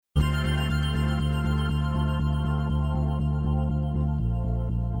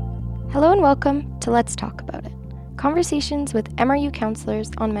Hello and welcome to Let's Talk About It, conversations with MRU counselors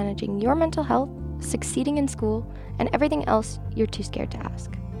on managing your mental health, succeeding in school, and everything else you're too scared to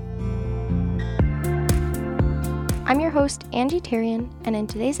ask. I'm your host, Angie Tarian, and in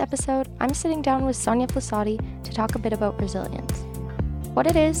today's episode, I'm sitting down with Sonia Flasati to talk a bit about resilience. What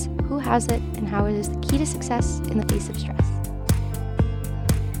it is, who has it, and how it is the key to success in the face of stress.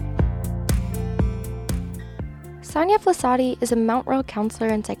 Sonia Flasati is a Mount Royal counselor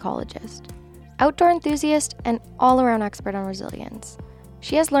and psychologist, outdoor enthusiast, and all-around expert on resilience.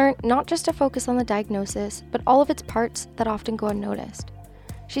 She has learned not just to focus on the diagnosis, but all of its parts that often go unnoticed.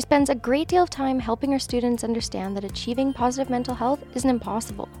 She spends a great deal of time helping her students understand that achieving positive mental health isn't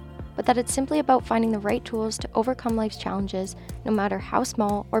impossible, but that it's simply about finding the right tools to overcome life's challenges, no matter how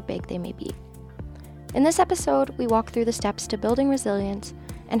small or big they may be. In this episode, we walk through the steps to building resilience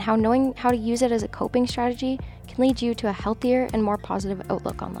and how knowing how to use it as a coping strategy can lead you to a healthier and more positive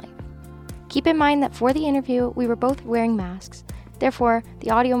outlook on life. Keep in mind that for the interview, we were both wearing masks, therefore, the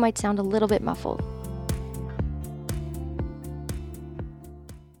audio might sound a little bit muffled.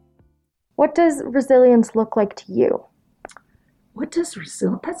 What does resilience look like to you? What does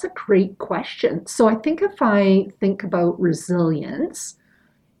resilience? That's a great question. So I think if I think about resilience,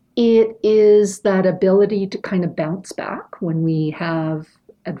 it is that ability to kind of bounce back when we have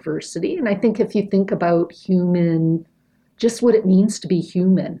adversity. And I think if you think about human, just what it means to be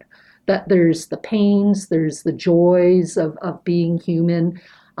human, that there's the pains, there's the joys of being human,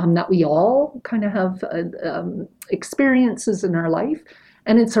 that we all kind of have experiences in our life.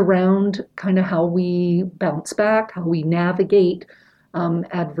 And it's around kind of how we bounce back, how we navigate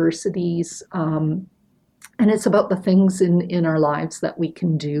adversities. And it's about the things in our lives that we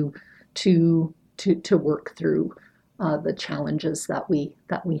can do to work through the challenges that we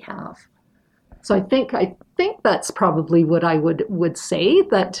have. So I think that's probably what I would say,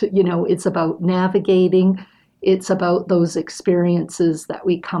 that, you know, it's about navigating. It's about those experiences that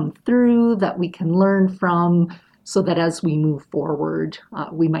we come through, that we can learn from, so that as we move forward,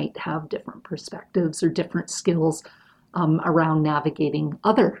 we might have different perspectives or different skills around navigating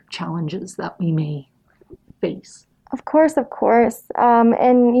other challenges that we may face. Of course.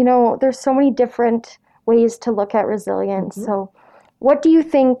 And, you know, there's so many different ways to look at resilience. Mm-hmm. So what do you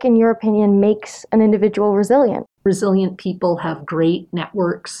think, in your opinion, makes an individual resilient? Resilient people have great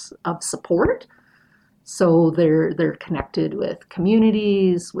networks of support. So they're connected with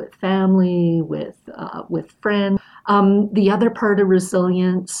communities, with family, with friends. The other part of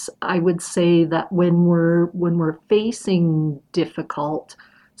resilience, I would say that when we're facing difficult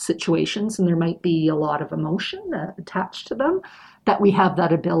situations, and there might be a lot of emotion attached to them, that we have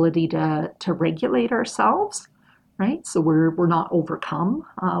that ability to regulate ourselves, right? So we're not overcome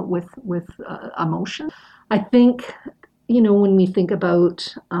with emotion. I think, you know, when we think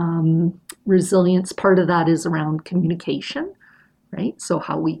about resilience, part of that is around communication, right? So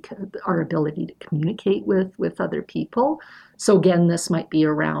how our ability to communicate with other people. So again, this might be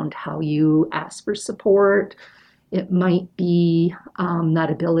around how you ask for support. It might be that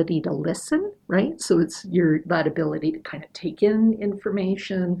ability to listen, right? So it's that ability to kind of take in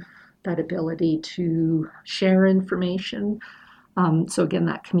information, that ability to share information. So again,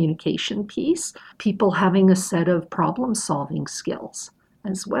 that communication piece. People having a set of problem-solving skills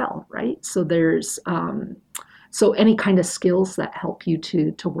as well, right? So there's so any kind of skills that help you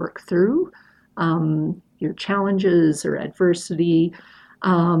to work through your challenges or adversity.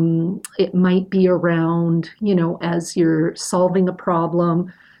 It might be around, you know, as you're solving a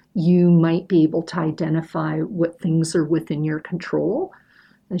problem, you might be able to identify what things are within your control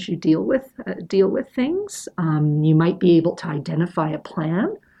as you deal with things. You might be able to identify a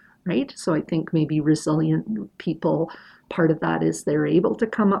plan, right? So I think maybe resilient people, part of that is they're able to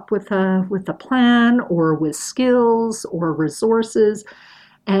come up with a plan, or with skills or resources.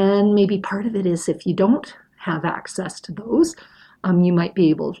 And maybe part of it is, if you don't have access to those, you might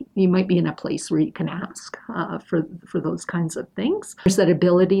be in a place where you can ask for those kinds of things. There's that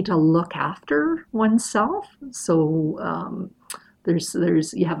ability to look after oneself. So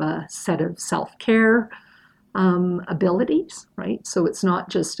you have a set of self-care abilities, right? So it's not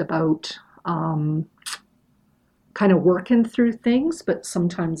just about kind of working through things, but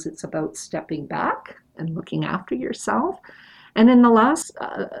sometimes it's about stepping back and looking after yourself. And then the last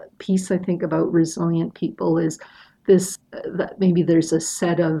piece I think about resilient people is this, that maybe there's a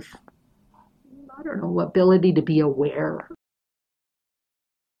set of, ability to be aware.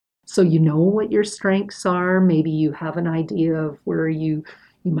 So you know what your strengths are. Maybe you have an idea of where you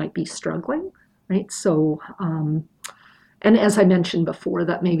might be struggling, right? So And as I mentioned before,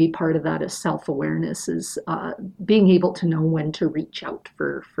 that maybe part of that is self-awareness, is being able to know when to reach out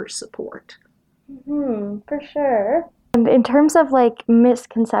for support. For sure. And in terms of like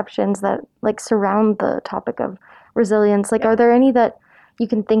misconceptions that like surround the topic of resilience, like Yeah. are there any that you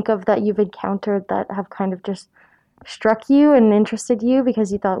can think of that you've encountered that have kind of just struck you and interested you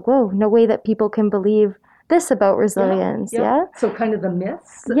because you thought, whoa, no way that people can believe this about Yeah, resilience, yeah. yeah? So kind of the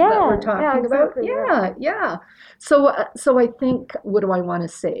myths that Yeah, we're yeah, talking about. exactly. Yeah. Yeah, yeah. So I think, what do I want to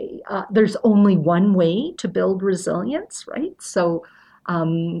say? There's only one way to build resilience, right? So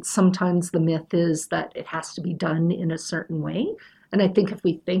sometimes the myth is that it has to be done in a certain way. And I think if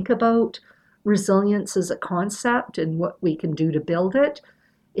we think about resilience as a concept and what we can do to build it,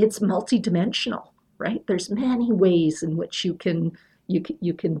 it's multidimensional, right? There's many ways in which you can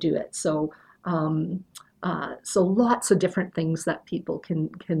do it. Um, so lots of different things that people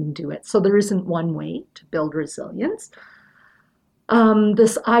can do it. So there isn't one way to build resilience.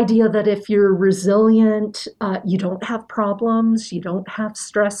 This idea that if you're resilient, you don't have problems, you don't have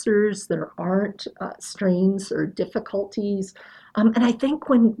stressors, there aren't strains or difficulties. And I think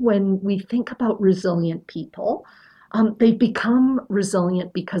when we think about resilient people, they've become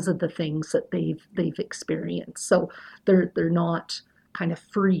resilient because of the things that they've experienced. So they're not kind of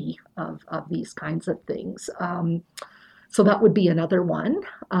free of these kinds of things. So that would be another one.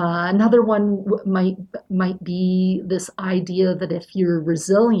 Another one might be this idea that if you're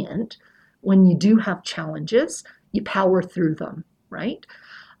resilient, when you do have challenges, you power through them, right?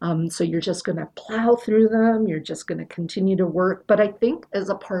 So you're just going to plow through them. You're just going to continue to work. But I think as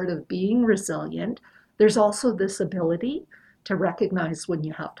a part of being resilient, there's also this ability to recognize when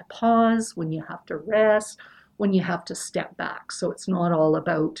you have to pause, when you have to rest, when you have to step back. So it's not all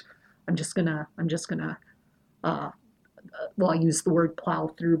about I'm just gonna uh, well, I use the word plow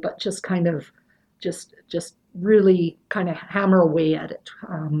through, but just kind of just really kind of hammer away at it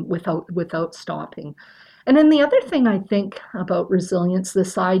without stopping. And then the other thing I think about resilience,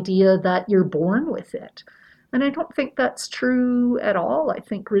 this idea that you're born with it. And I don't think that's true at all. I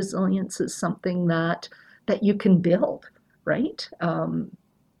think resilience is something that you can build, right?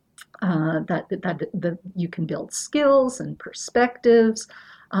 That you can build skills and perspectives.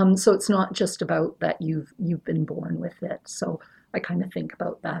 So it's not just about that you've been born with it. So I kind of think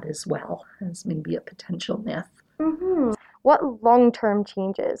about that as well as maybe a potential myth. What long-term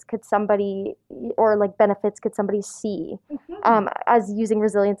changes could somebody or like benefits could somebody see as using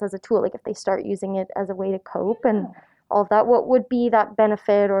resilience as a tool? Like if they start using it as a way to cope and all of that, what would be that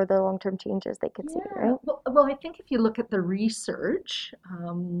benefit or the long-term changes they could see, Yeah, right? well, I think if you look at the research,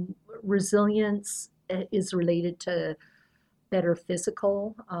 resilience is related to better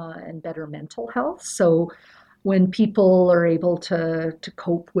physical and better mental health. So when people are able to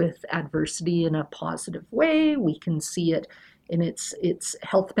cope with adversity in a positive way, we can see it in its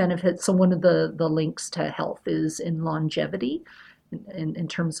health benefits. So one of the links to health is in longevity, in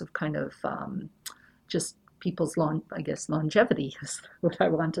terms of kind of just people's I guess longevity is what I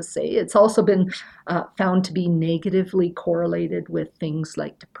want to say. It's also been found to be negatively correlated with things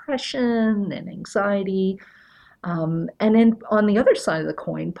like depression and anxiety. And then on the other side of the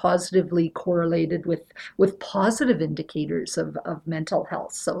coin, positively correlated with positive indicators of mental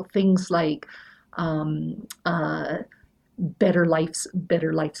health. So things like um, uh, better life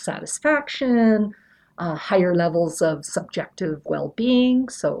satisfaction, higher levels of subjective well-being.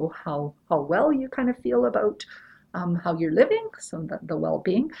 So how well you kind of feel about how you're living, so the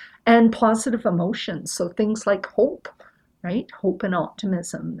well-being, and positive emotions. So things like hope, right? Hope and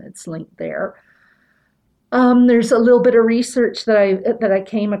optimism. It's linked there. There's a little bit of research that I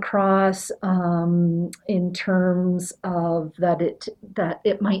came across in terms of that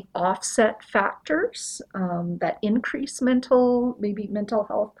it might offset factors that increase maybe mental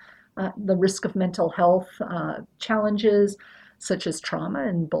health, the risk of mental health challenges such as trauma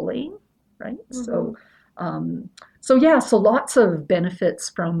and bullying, right? Mm-hmm. So lots of benefits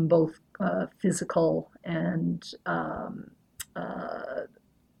from both physical and uh,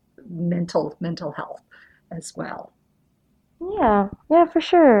 mental health as well. Yeah, yeah, for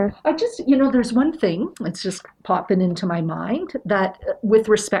sure. There's one thing that's just popping into my mind that, with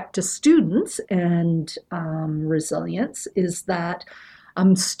respect to students and resilience, is that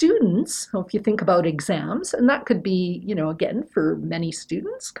students, so if you think about exams, and that could be, again, for many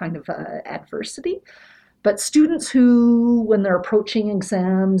students, kind of adversity, but students who, when they're approaching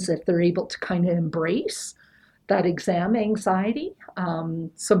exams, if they're able to kind of embrace that exam anxiety,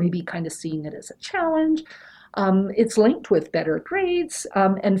 so maybe kind of seeing it as a challenge. It's linked with better grades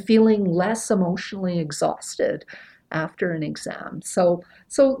and feeling less emotionally exhausted after an exam.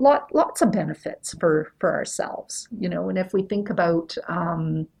 Lots of benefits for ourselves, and if we think about,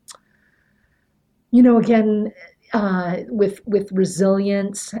 again, with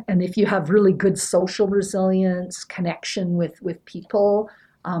resilience, and if you have really good social resilience, connection with people,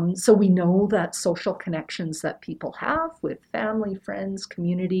 so we know that social connections that people have with family, friends,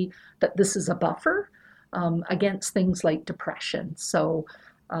 community, that this is a buffer against things like depression. So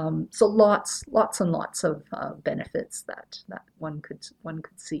lots and lots of benefits that one could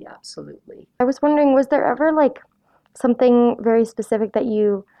see, absolutely. I was wondering, was there ever like something very specific that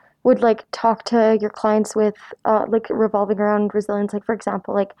you would like talk to your clients with, like revolving around resilience? Like for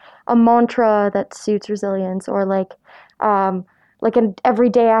example, like a mantra that suits resilience, or like an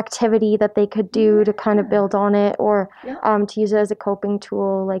everyday activity that they could do to kind of build on it, or Yeah. to use it as a coping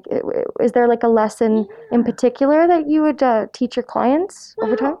tool. Like, is there like a lesson in particular that you would teach your clients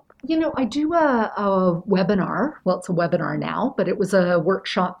over time? I do a webinar. Well, it's a webinar now, but it was a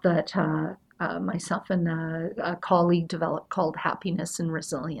workshop that myself and a colleague developed called Happiness and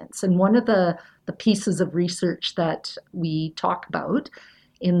Resilience. And one of the pieces of research that we talk about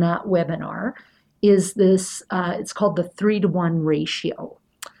in that webinar is this, it's called the 3-to-1 ratio.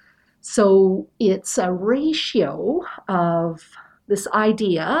 So it's a ratio of this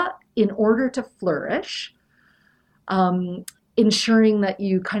idea in order to flourish, ensuring that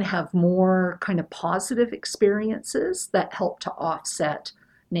you kind of have more kind of positive experiences that help to offset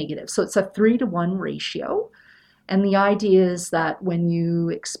negative. So it's a 3-to-1 ratio. And the idea is that when you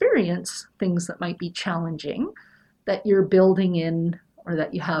experience things that might be challenging, that you're building in, or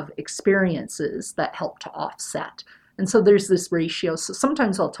that you have experiences that help to offset. And so there's this ratio. So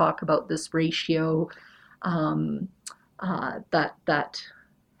sometimes I'll talk about this ratio that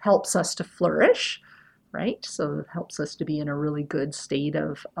helps us to flourish, right? So it helps us to be in a really good state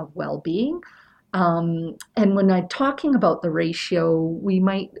of well-being. And when I'm talking about the ratio, we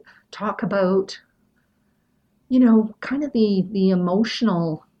might talk about, kind of the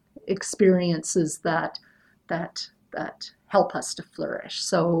emotional experiences that help us to flourish.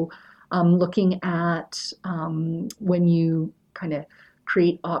 So looking at when you kind of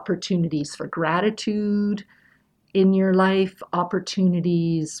create opportunities for gratitude in your life,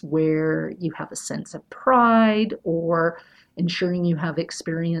 opportunities where you have a sense of pride, or ensuring you have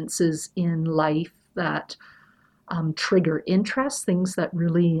experiences in life that trigger interest, things that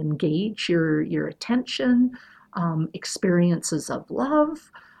really engage your attention, experiences of love.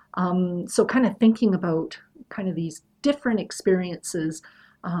 So kind of thinking about kind of these different experiences,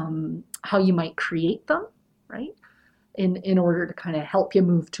 how you might create them, right? In order to kind of help you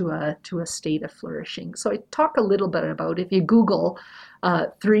move to a state of flourishing. So I talk a little bit about, if you Google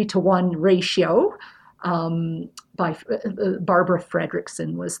 3-to-1 ratio, by Barbara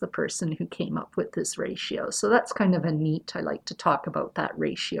Fredrickson was the person who came up with this ratio. So that's kind of a neat, I like to talk about that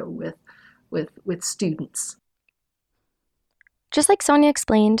ratio with students. Just like Sonia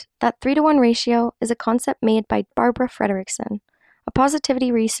explained, that 3-to-1 ratio is a concept made by Barbara Fredrickson, a positivity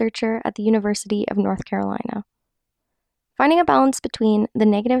researcher at the University of North Carolina. Finding a balance between the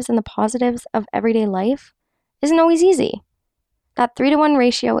negatives and the positives of everyday life isn't always easy. That 3-to-1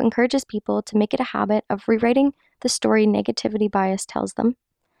 ratio encourages people to make it a habit of rewriting the story negativity bias tells them,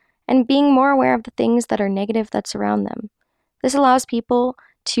 and being more aware of the things that are negative that surround them. This allows people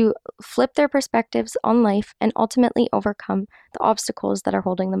to flip their perspectives on life and ultimately overcome the obstacles that are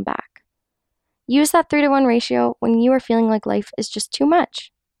holding them back. Use that 3-to-1 ratio when you are feeling like life is just too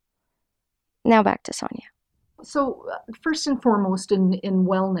much. Now back to Sonia. So first and foremost, in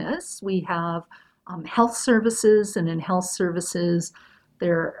wellness, we have health services, and in health services,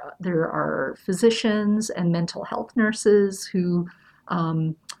 there are physicians and mental health nurses who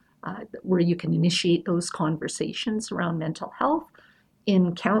where you can initiate those conversations around mental health.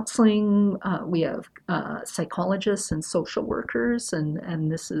 In counseling, we have psychologists and social workers,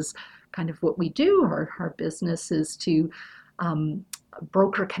 and this is kind of what we do. Our business is to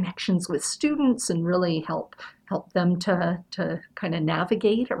broker connections with students and really help them to kind of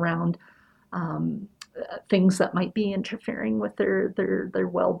navigate around things that might be interfering with their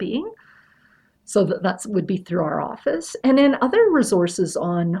well-being. So that would be through our office. And then other resources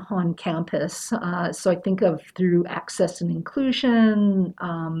on campus. So I think of through Access and Inclusion.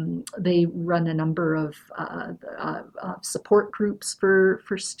 They run a number of support groups for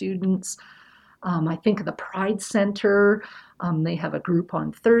students. I think of the Pride Center. They have a group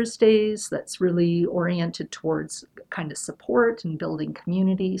on Thursdays that's really oriented towards kind of support and building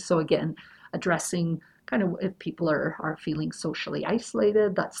community. So again, addressing kind of if people are feeling socially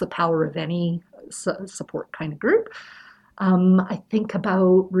isolated, that's the power of any support kind of group. I think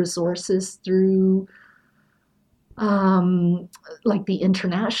about resources through um, like the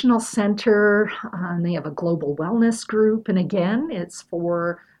International Center, and they have a global wellness group. And again, it's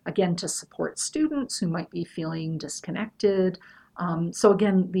for, again, to support students who might be feeling disconnected. So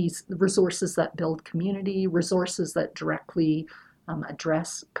again, these resources that build community, resources that directly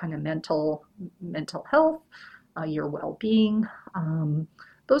address kind of mental health, your well-being.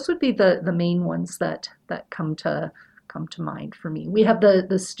 Those would be the main ones that come to mind for me. We have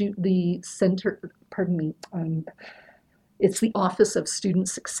the center. Pardon me. It's the Office of Student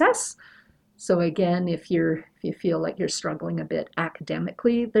Success. So again, if you feel like you're struggling a bit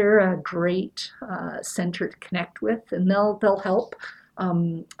academically, they're a great center to connect with, and they'll help.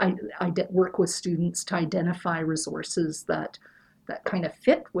 I work with students to identify resources that kind of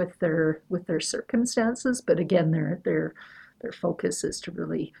fit with their circumstances. But again, their focus is to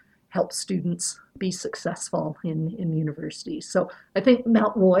really help students be successful in university. So I think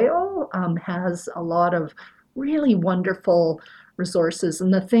Mount Royal has a lot of really wonderful resources.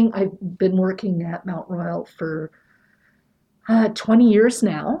 And the thing, I've been working at Mount Royal for 20 years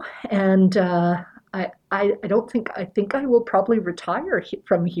now, and I think I will probably retire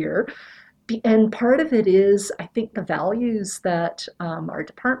from here. And part of it is, I think, the values that our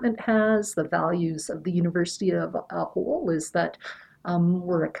department has, the values of the university of a whole, is that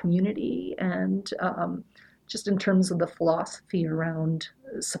we're a community, and just in terms of the philosophy around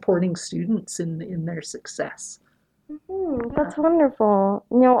supporting students in their success. That's wonderful.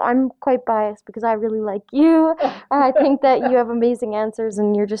 I'm quite biased because I really like you. I think that you have amazing answers,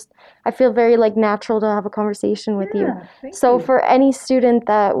 and I feel very natural to have a conversation with you. Thank So you. for any student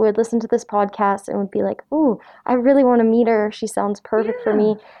that would listen to this podcast and would be like, "Ooh, I really want to meet her. She sounds perfect for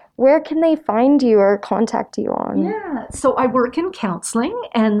me." Where can they find you or contact you on? Yeah, so I work in counseling,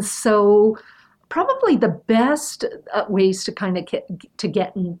 and so probably the best ways to kind of get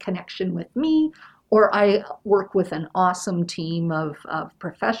in connection with me, or I work with an awesome team of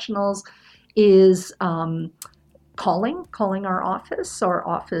professionals, is calling our office. Our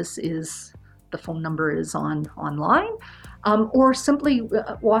office is, the phone number is online, or simply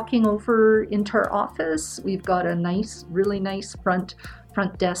walking over into our office. We've got a really nice front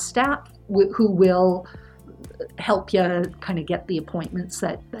desk staff who will help you kind of get the appointments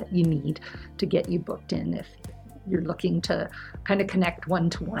that you need to get you booked in if you're looking to kind of connect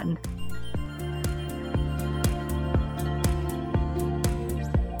one-to-one.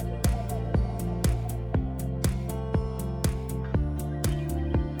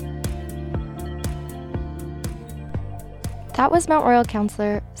 That was Mount Royal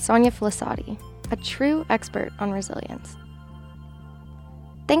counselor Sonia Felisotti, a true expert on resilience.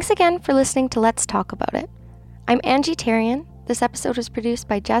 Thanks again for listening to Let's Talk About It. I'm Angie Tarian. This episode was produced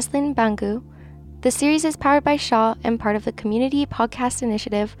by Jaslyn Bangu. The series is powered by Shaw and part of the Community Podcast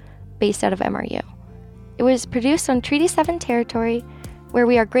Initiative based out of MRU. It was produced on Treaty 7 territory, where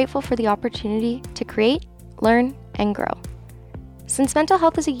we are grateful for the opportunity to create, learn, and grow. Since mental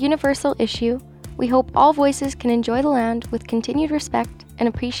health is a universal issue, we hope all voices can enjoy the land with continued respect and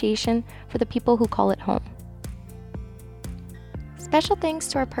appreciation for the people who call it home. Special thanks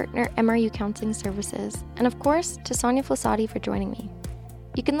to our partner MRU Counseling Services, and of course to Sonia Felisotti for joining me.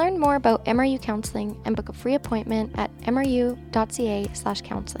 You can learn more about MRU Counseling and book a free appointment at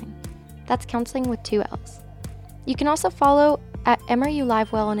mru.ca/counseling. That's counseling with 2 L's. You can also follow at MRU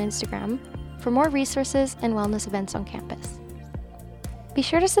LiveWell on Instagram for more resources and wellness events on campus. Be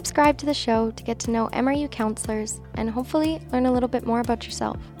sure to subscribe to the show to get to know MRU counselors and hopefully learn a little bit more about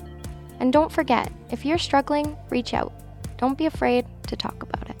yourself. And don't forget, if you're struggling, reach out. Don't be afraid to talk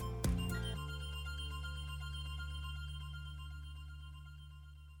about it.